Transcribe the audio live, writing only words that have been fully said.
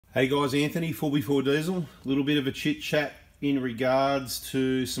Hey guys, Anthony, 4x4 Diesel. A little bit of a chit chat in regards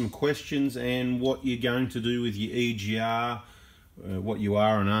to some questions and what you're going to do with your EGR, what you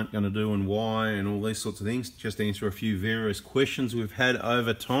are and aren't going to do and why and all these sorts of things. Just answer a few various questions we've had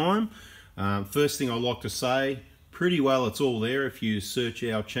over time. First thing I'd like to say, pretty well it's all there. If you search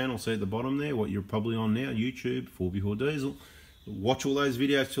our channel, see at the bottom there, what you're probably on now, YouTube, 4x4 Diesel. Watch all those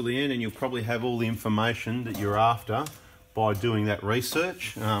videos till the end and you'll probably have all the information that you're after by doing that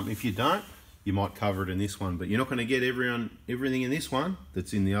research. If you don't, you might cover it in this one, but you're not going to get everything in this one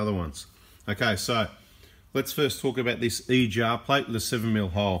that's in the other ones. Okay, so let's first talk about this EGR plate with a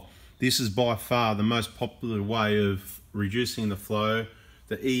 7mm hole. This is by far the most popular way of reducing the flow,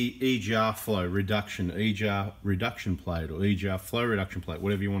 the EGR flow reduction, EGR reduction plate or EGR flow reduction plate,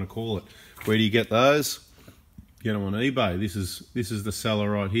 whatever you want to call it. Where do you get those? Get them on eBay. This is the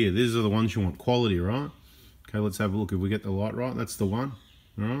seller right here. These are the ones you want, quality, right? Okay, let's have a look. If we get the light right, that's the one.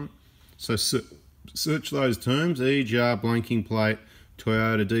 All right. So search those terms: EGR blanking plate,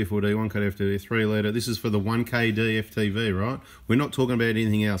 Toyota D4D 1KD FTV 3 litre. This is for the 1KD FTV, right? We're not talking about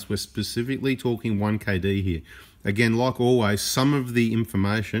anything else. We're specifically talking 1KD here. Again, like always, some of the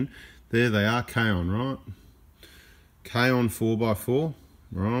information, there they are, K-on, right? K-on 4x4,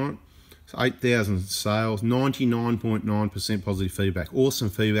 right? 8,000 sales, 99.9% positive feedback. Awesome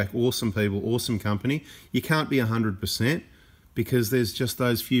feedback, awesome people, awesome company. You can't be 100% because there's just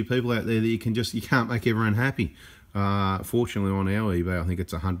those few people out there that you can't make everyone happy. Fortunately on our eBay, I think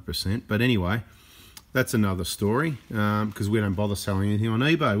it's 100%. But anyway, that's another story because we don't bother selling anything on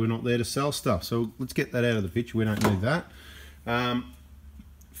eBay. We're not there to sell stuff. So let's get that out of the picture. We don't need that.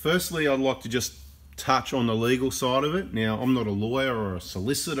 Firstly, I'd like to just touch on the legal side of it. Now, I'm not a lawyer or a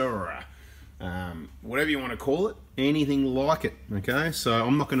solicitor or a whatever you want to call it, anything like it, okay? So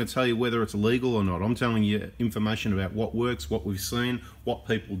I'm not going to tell you whether it's legal or not. I'm telling you information about what works, what we've seen, what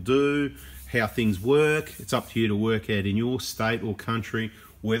people do, how things work. It's up to you to work out in your state or country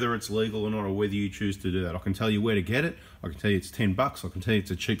whether it's legal or not, or whether you choose to do that. I can tell you where to get it. I can tell you it's 10 bucks. I can tell you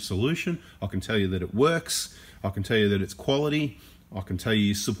it's a cheap solution. I can tell you that it works. I can tell you that it's quality. I can tell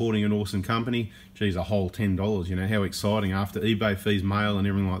you supporting an awesome company. Geez, a whole $10, you know, how exciting after eBay fees, mail and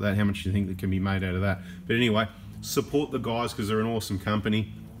everything like that. How much do you think that can be made out of that? But anyway, support the guys because they're an awesome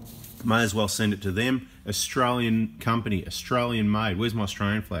company. May as well send it to them. Australian company, Australian made. Where's my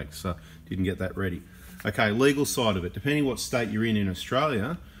Australian flag? So didn't get that ready. Okay, legal side of it. Depending what state you're in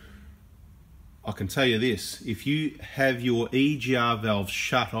Australia, I can tell you this. If you have your EGR valve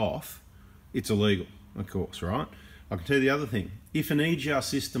shut off, it's illegal, of course, right? I can tell you the other thing. If an EGR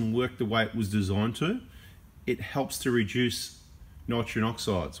system worked the way it was designed to, it helps to reduce nitrogen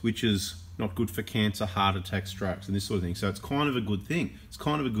oxides, which is not good for cancer, heart attack, strokes, and this sort of thing. So it's kind of a good thing. It's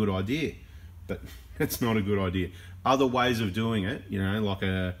kind of a good idea, but it's not a good idea. Other ways of doing it, you know, like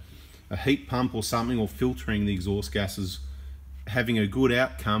a heat pump or something, or filtering the exhaust gases, having a good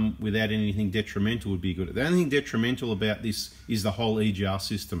outcome without anything detrimental would be good. The only thing detrimental about this is the whole EGR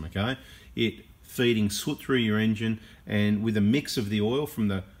system, okay? It feeding soot through your engine, and with a mix of the oil from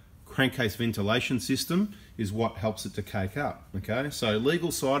the crankcase ventilation system is what helps it to cake up, okay? So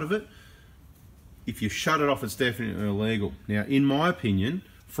legal side of it, if you shut it off, it's definitely illegal. Now, in my opinion,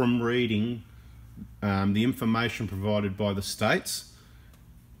 from reading the information provided by the states,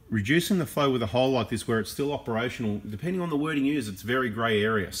 reducing the flow with a hole like this where it's still operational, depending on the wording used, it's very grey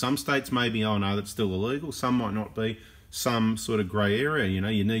area. Some states may be, oh no, that's still illegal, some might not be. Some sort of grey area, you know,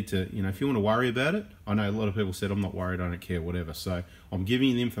 you need to, you know, if you want to worry about it, I know a lot of people said, I'm not worried, I don't care, whatever. So I'm giving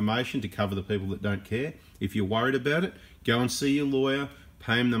you the information to cover the people that don't care. If you're worried about it, go and see your lawyer,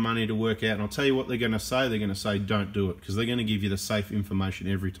 pay them the money to work out. And I'll tell you what they're going to say. They're going to say, don't do it, because they're going to give you the safe information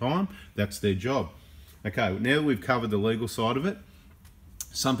every time. That's their job. Okay, now we've covered the legal side of it.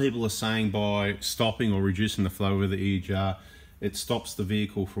 Some people are saying by stopping or reducing the flow of the EGR, it stops the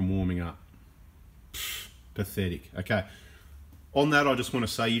vehicle from warming up. Pathetic. Okay, on that I just want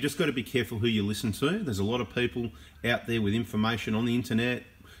to say you just got to be careful who you listen to. There's a lot of people out there with information on the internet,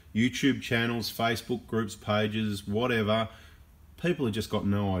 YouTube channels, Facebook groups, pages, whatever. People have just got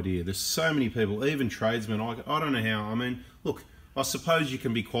no idea. There's so many people, even tradesmen. I don't know how. I mean, look, I suppose you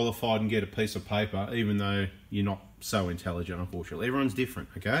can be qualified and get a piece of paper even though you're not so intelligent, unfortunately. Everyone's different,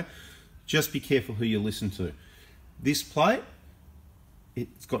 okay? Just be careful who you listen to. This plate,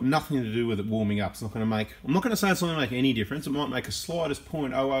 it's got nothing to do with it warming up. It's not going to make, I'm not going to say it's not going to make any difference. It might make a slightest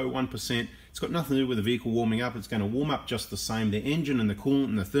 0.001%. It's got nothing to do with the vehicle warming up. It's going to warm up just the same. The engine and the coolant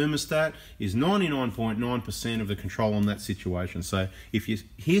and the thermostat is 99.9% of the control on that situation. So if you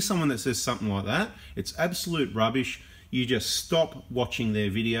hear someone that says something like that, it's absolute rubbish. You just stop watching their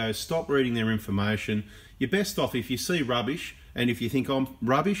videos, stop reading their information. You're best off, if you see rubbish, And if you think I'm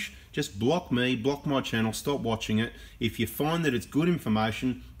rubbish, just block me, block my channel, stop watching it. If you find that it's good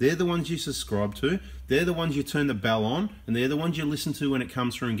information, they're the ones you subscribe to, they're the ones you turn the bell on, and they're the ones you listen to when it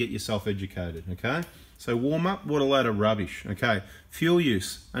comes through and get yourself educated, okay? So warm up, what a load of rubbish, okay? Fuel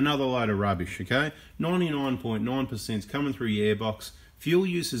use, another load of rubbish, okay? 99.9% is coming through your airbox. Fuel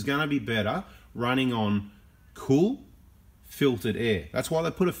use is gonna be better running on cool, filtered air. That's why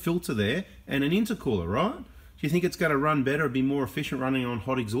they put a filter there and an intercooler, right? Do you think it's going to run better, be more efficient running on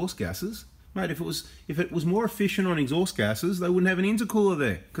hot exhaust gases? Mate, if it was more efficient on exhaust gases, they wouldn't have an intercooler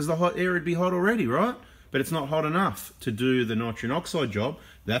there because the hot air would be hot already, right? But it's not hot enough to do the nitrogen oxide job.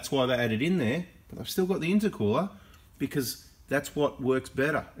 That's why they added in there. But they've still got the intercooler because that's what works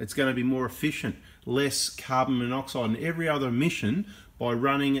better. It's going to be more efficient, less carbon monoxide and every other emission by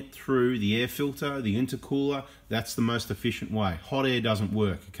running it through the air filter, the intercooler. That's the most efficient way. Hot air doesn't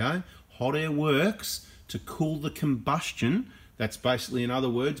work, okay? Hot air works to cool the combustion. That's basically, in other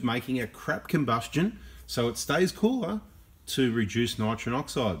words, making a crap combustion so it stays cooler to reduce nitrogen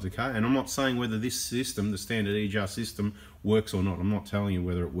oxides, okay? And I'm not saying whether this system, the standard EGR system, works or not. I'm not telling you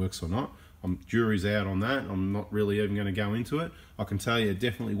whether it works or not. Jury's out on that. I'm not really even going to go into it. I can tell you it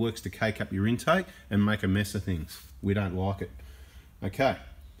definitely works to cake up your intake and make a mess of things. We don't like it. Okay.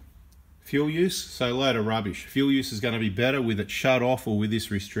 Fuel use, so a load of rubbish. Fuel use is going to be better with it shut off or with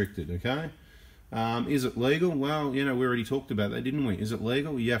this restricted, okay? Is it legal? Well, you know, we already talked about that, didn't we? Is it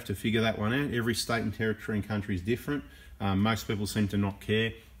legal? You have to figure that one out. Every state and territory and country is different. Most people seem to not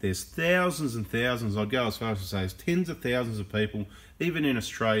care. There's thousands and thousands, I'd go as far as to say, there's tens of thousands of people, even in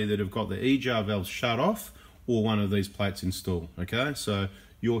Australia, that have got the EGR valves shut off or one of these plates installed, okay? So,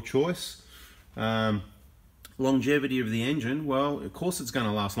 your choice. Longevity of the engine, well, of course it's going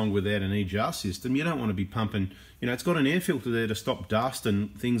to last longer without an EGR system. You don't want to be pumping, you know, it's got an air filter there to stop dust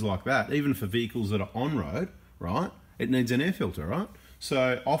and things like that. Even for vehicles that are on-road, right, it needs an air filter, right?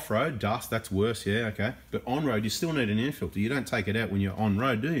 So off-road, dust, that's worse, yeah, okay. But on-road, you still need an air filter. You don't take it out when you're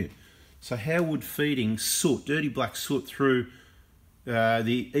on-road, do you? So how would feeding soot, dirty black soot through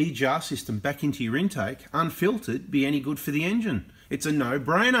the EGR system back into your intake, unfiltered, be any good for the engine? It's a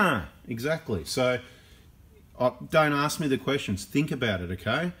no-brainer, exactly. So don't ask me the questions. Think about it,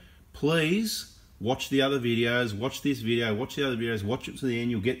 okay? Please watch the other videos, watch this video, watch the other videos, watch it to the end.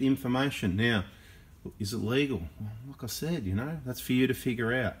 You'll get the information. Now, is it legal? Well, like I said, you know, that's for you to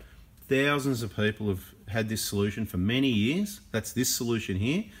figure out. Thousands of people have had this solution for many years. That's this solution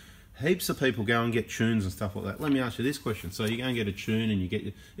here. Heaps of people go and get tunes and stuff like that. Let me ask you this question. So you go and get a tune and you get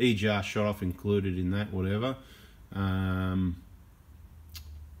your EGR shut off included in that, whatever.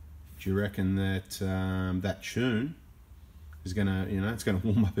 Do you reckon that that tune is gonna, you know, it's gonna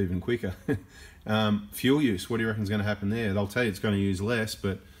warm up even quicker? Fuel use, what do you reckon is gonna happen there? They'll tell you it's gonna use less,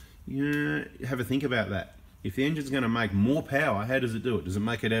 but you know, have a think about that. If the engine's gonna make more power, how does it do it? Does it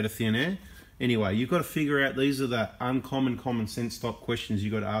make it out of thin air? Anyway, you've got to figure out, these are the uncommon, common sense type questions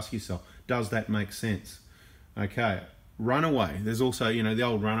you've got to ask yourself. Does that make sense? Okay, runaway. There's also, you know, the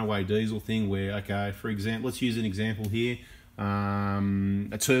old runaway diesel thing where, okay, for example, let's use an example here.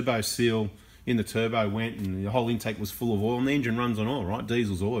 A turbo seal in the turbo went and the whole intake was full of oil, and the engine runs on oil, right?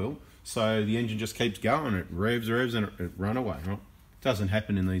 Diesel's oil. So the engine just keeps going, it revs and it run away, right? Doesn't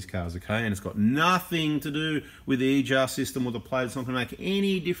happen in these cars, okay? And it's got nothing to do with the EGR system or the plate. It's not going to make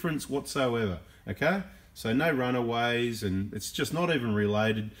any difference whatsoever, okay? So no runaways, and it's just not even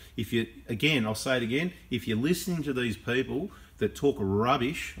related. If you, again, I'll say it again, if you're listening to these people that talk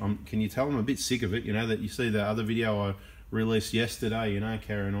rubbish, can you tell I'm a bit sick of it, you know, that you see the other video I released yesterday, you know,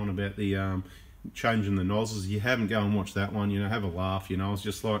 carrying on about the changing the nozzles. You haven't, go and watch that one, you know, have a laugh, you know. I was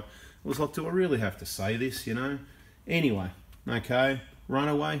just like, do I really have to say this, you know? Anyway, okay,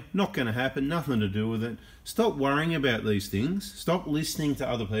 runaway, not going to happen, nothing to do with it. Stop worrying about these things. Stop listening to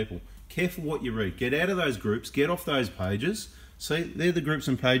other people. Careful what you read. Get out of those groups, get off those pages. See, they're the groups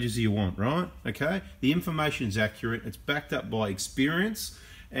and pages you want, right? Okay, the information is accurate, it's backed up by experience,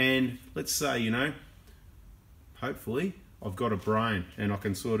 and let's say, you know, hopefully I've got a brain and I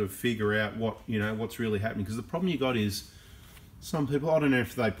can sort of figure out what, you know, what's really happening. Because the problem you got is some people, I don't know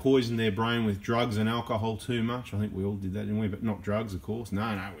if they poison their brain with drugs and alcohol too much. I think we all did that, didn't we? But not drugs, of course.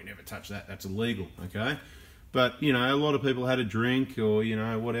 No, we never touch that. That's illegal, okay? But, you know, a lot of people had a drink or, you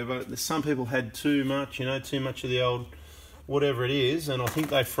know, whatever. Some people had too much, you know, too much of the old whatever it is. And I think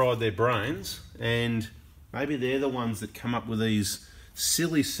they fried their brains. And maybe they're the ones that come up with these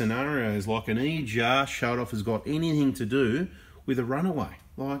silly scenarios like an EGR shut-off has got anything to do with a runaway.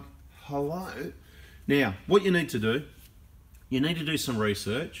 Like, hello? Now, what you need to do, you need to do some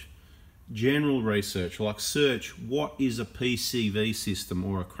research, general research, like search what is a PCV system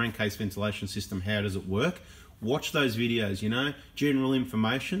or a crankcase ventilation system, how does it work? watch those videos, you know, general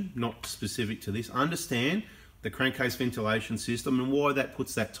information, not specific to this. Understand the crankcase ventilation system and why that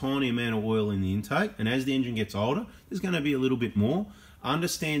puts that tiny amount of oil in the intake. And as the engine gets older, there's going to be a little bit more.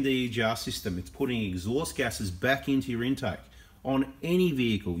 Understand the EGR system. It's putting exhaust gases back into your intake. On any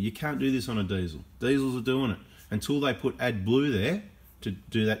vehicle, you can't do this on a diesel. Diesels are doing it. Until they put AdBlue there to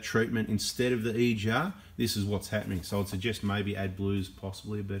do that treatment instead of the EGR, this is what's happening. So I'd suggest maybe AdBlue is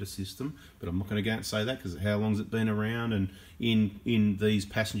possibly a better system, but I'm not going to go and say that because how long's it been around and in these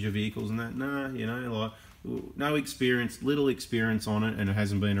passenger vehicles and that? No, you know, like no experience, little experience on it, and it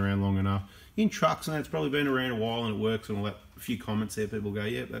hasn't been around long enough. In trucks, and it's probably been around a while and it works and all that. A few comments there, people go,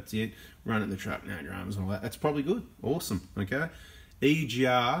 yep, that's it. Run at the truck, no dramas and all that. That's probably good. Awesome, okay?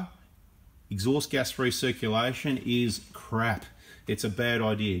 EGR, exhaust gas recirculation, is crap. It's a bad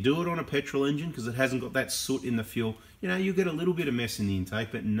idea. Do it on a petrol engine because it hasn't got that soot in the fuel. You know, you get a little bit of mess in the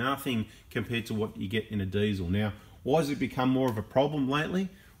intake, but nothing compared to what you get in a diesel. Now, why has it become more of a problem lately?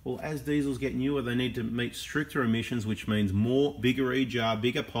 Well, as diesels get newer, they need to meet stricter emissions, which means bigger EGR,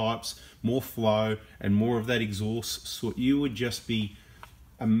 bigger pipes, more flow, and more of that exhaust soot. You would just be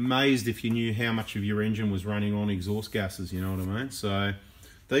amazed if you knew how much of your engine was running on exhaust gases, you know what I mean? So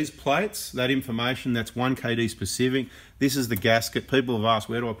these plates, that information, that's 1 kd specific. This is the gasket. People have asked,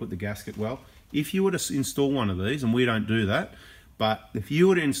 where do I put the gasket? Well, if you were to install one of these, and we don't do that, but if you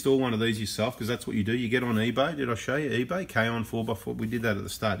were to install one of these yourself, because that's what you do, you get on eBay. Did I show you eBay? K-on 4x4. We did that at the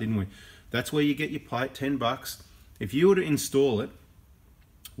start, didn't we? That's where you get your plate, 10 bucks. If you were to install it,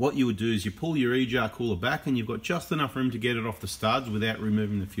 what you would do is you pull your EGR cooler back and you've got just enough room to get it off the studs without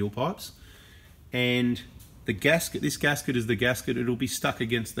removing the fuel pipes. And the gasket, this gasket is the gasket, it'll be stuck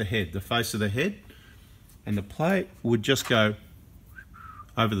against the head, the face of the head. And the plate would just go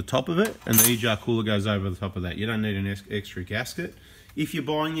over the top of it, and the EGR cooler goes over the top of that. You don't need an extra gasket. If you're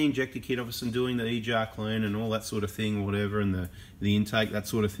buying the injector kit, obviously, and doing the EGR clean and all that sort of thing, or whatever, and the intake, that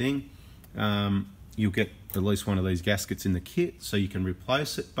sort of thing, you'll get at least one of these gaskets in the kit so you can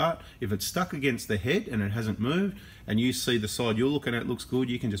replace it. But if it's stuck against the head and it hasn't moved, and you see the side you're looking at looks good,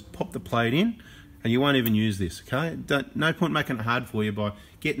 you can just pop the plate in, and you won't even use this, okay? No point making it hard for you by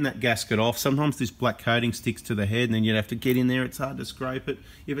getting that gasket off. Sometimes this black coating sticks to the head and then you'd have to get in there. It's hard to scrape it.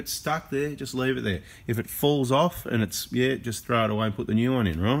 If it's stuck there, just leave it there. If it falls off and it's, yeah, just throw it away and put the new one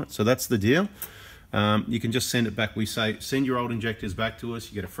in, right? So that's the deal. You can just send it back. We say, send your old injectors back to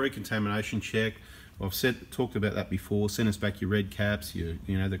us. You get a free contamination check. I've talked about that before. Send us back your red caps, you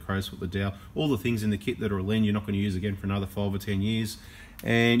know, the crow's foot, the dowel, all the things in the kit that are a lend you're not going to use again for another 5 or 10 years.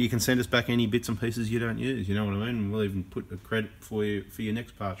 And you can send us back any bits and pieces you don't use, you know what I mean? And we'll even put a credit for you for your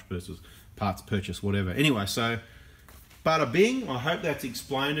next parts purchase, whatever. Anyway, so bada bing. I hope that's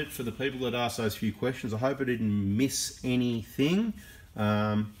explained it for the people that asked those few questions. I hope I didn't miss anything.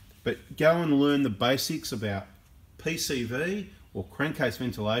 But go and learn the basics about PCV or crankcase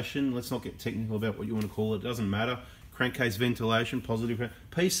ventilation. Let's not get technical about what you want to call it. It doesn't matter. Crankcase ventilation, positive.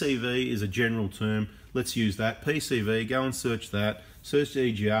 PCV is a general term. Let's use that. PCV, go and search that. Search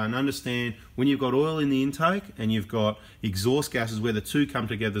EGR and understand when you've got oil in the intake and you've got exhaust gases where the two come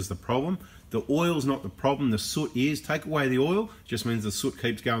together is the problem. The oil's not the problem, the soot is. Take away the oil, just means the soot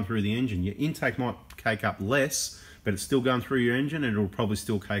keeps going through the engine. Your intake might cake up less, but it's still going through your engine and it'll probably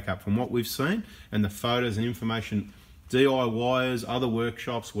still cake up from what we've seen. And the photos and information DIYers, other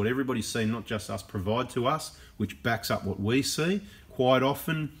workshops, what everybody's seen, not just us, provide to us, which backs up what we see. Quite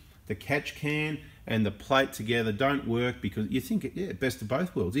often, the catch can and the plate together don't work because you think, yeah, best of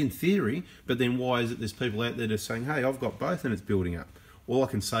both worlds, in theory, but then why is it there's people out there that are saying, hey, I've got both and it's building up? All I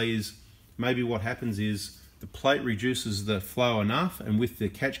can say is maybe what happens is the plate reduces the flow enough, and with the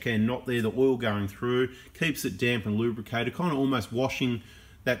catch can not there, the oil going through, keeps it damp and lubricated, kind of almost washing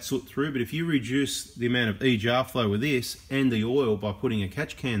that soot through. But if you reduce the amount of EGR flow with this and the oil by putting a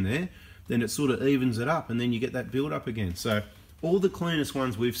catch can there, then it sort of evens it up and then you get that build up again. So all the cleanest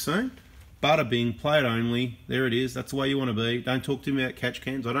ones we've seen, bada bing, plate only, there it is, that's the way you want to be. Don't talk to me about catch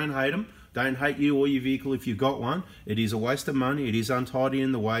cans. I don't hate them. Don't hate you or your vehicle if you've got one. It is a waste of money. It is untidy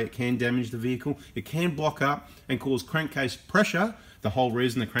in the way. It can damage the vehicle. It can block up and cause crankcase pressure. The whole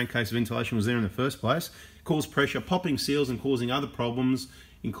reason the crankcase ventilation was there in the first place. Cause pressure, popping seals and causing other problems,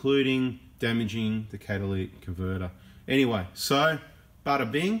 including damaging the catalytic converter. Anyway, so bada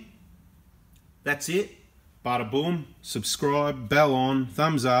bing, that's it. Bada boom, subscribe, bell on,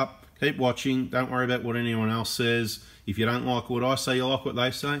 thumbs up, keep watching. Don't worry about what anyone else says. If you don't like what I say, you like what they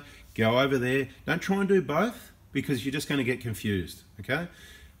say, go over there. Don't try and do both because you're just going to get confused, okay?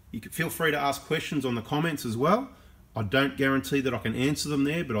 You can feel free to ask questions on the comments as well. I don't guarantee that I can answer them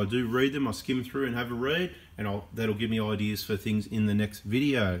there, but I do read them. I skim through and have a read, and that'll give me ideas for things in the next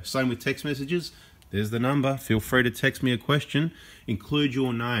video. Same with text messages. There's the number. Feel free to text me a question. Include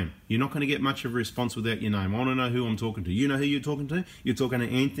your name. You're not going to get much of a response without your name. I want to know who I'm talking to. You know who you're talking to? You're talking to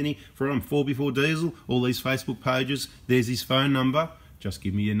Anthony from 4Before Diesel. All these Facebook pages. There's his phone number. Just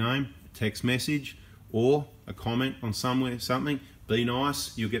give me your name, a text message, or a comment on something. Be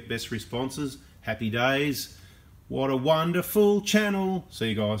nice. You'll get best responses. Happy days. What a wonderful channel. See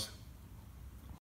you guys.